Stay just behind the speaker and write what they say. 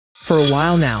For a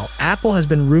while now, Apple has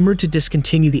been rumored to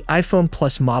discontinue the iPhone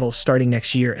Plus model starting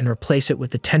next year and replace it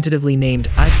with the tentatively named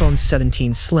iPhone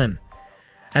 17 Slim.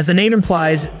 As the name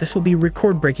implies, this will be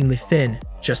record-breakingly thin,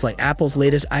 just like Apple's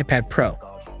latest iPad Pro.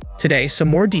 Today, some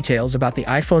more details about the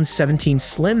iPhone 17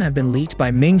 Slim have been leaked by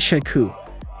Ming-Chi Kuo,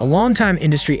 a longtime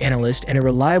industry analyst and a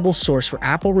reliable source for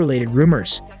Apple-related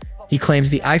rumors. He claims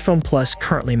the iPhone Plus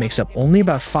currently makes up only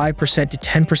about 5% to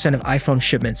 10% of iPhone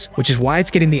shipments, which is why it's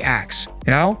getting the axe.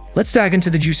 Now, let's dive into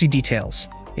the juicy details.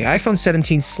 The iPhone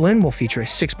 17 Slim will feature a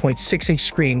 6.6-inch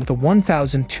screen with a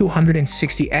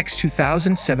 1260 x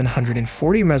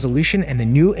 2740 resolution and the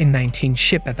new A19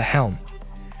 chip at the helm.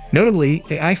 Notably,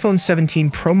 the iPhone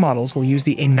 17 Pro models will use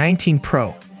the A19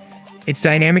 Pro. Its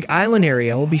dynamic island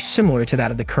area will be similar to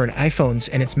that of the current iPhones,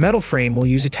 and its metal frame will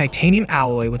use a titanium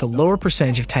alloy with a lower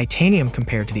percentage of titanium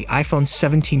compared to the iPhone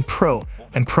 17 Pro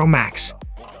and Pro Max.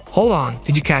 Hold on,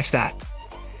 did you catch that?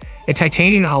 A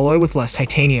titanium alloy with less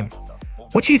titanium.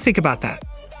 What do you think about that?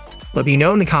 Let me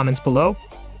know in the comments below.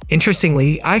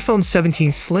 Interestingly, iPhone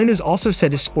 17 Slim is also said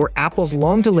to sport Apple's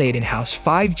long-delayed in-house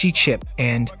 5G chip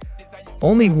and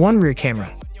only one rear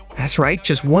camera. That's right,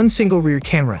 just one single rear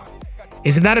camera.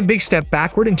 Isn't that a big step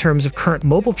backward in terms of current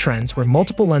mobile trends where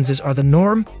multiple lenses are the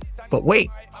norm? But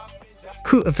wait,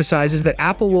 Kuo emphasizes that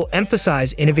Apple will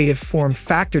emphasize innovative form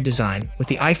factor design with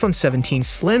the iPhone 17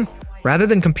 Slim rather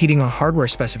than competing on hardware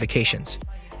specifications.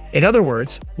 In other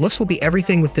words, looks will be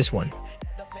everything with this one.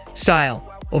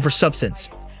 Style over substance.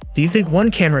 Do you think one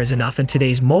camera is enough in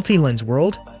today's multi-lens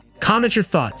world? Comment your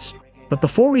thoughts. But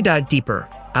before we dive deeper,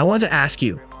 I want to ask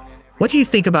you, what do you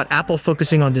think about Apple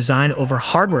focusing on design over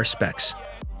hardware specs?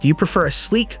 Do you prefer a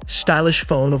sleek, stylish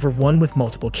phone over one with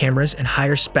multiple cameras and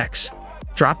higher specs?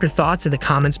 Drop your thoughts in the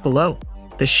comments below.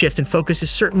 This shift in focus is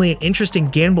certainly an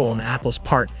interesting gamble on Apple's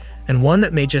part, and one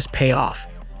that may just pay off.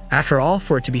 After all,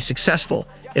 for it to be successful,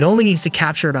 it only needs to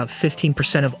capture about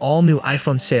 15% of all new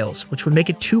iPhone sales, which would make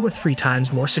it 2 or 3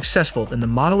 times more successful than the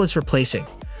model it's replacing.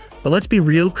 But let's be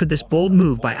real, could this bold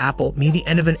move by Apple mean the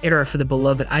end of an era for the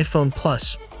beloved iPhone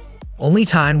Plus? Only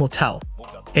time will tell.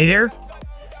 Hey there,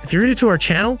 if you're new to our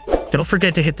channel, don't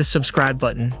forget to hit the subscribe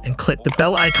button and click the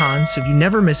bell icon so you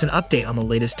never miss an update on the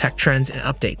latest tech trends and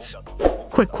updates.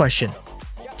 Quick question.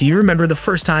 Do you remember the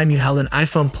first time you held an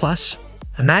iPhone Plus?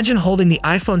 Imagine holding the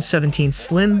iPhone 17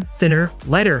 Slim, thinner,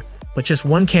 lighter, but just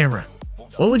one camera.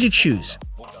 What would you choose?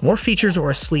 More features or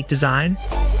a sleek design?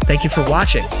 Thank you for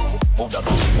watching. Hold up.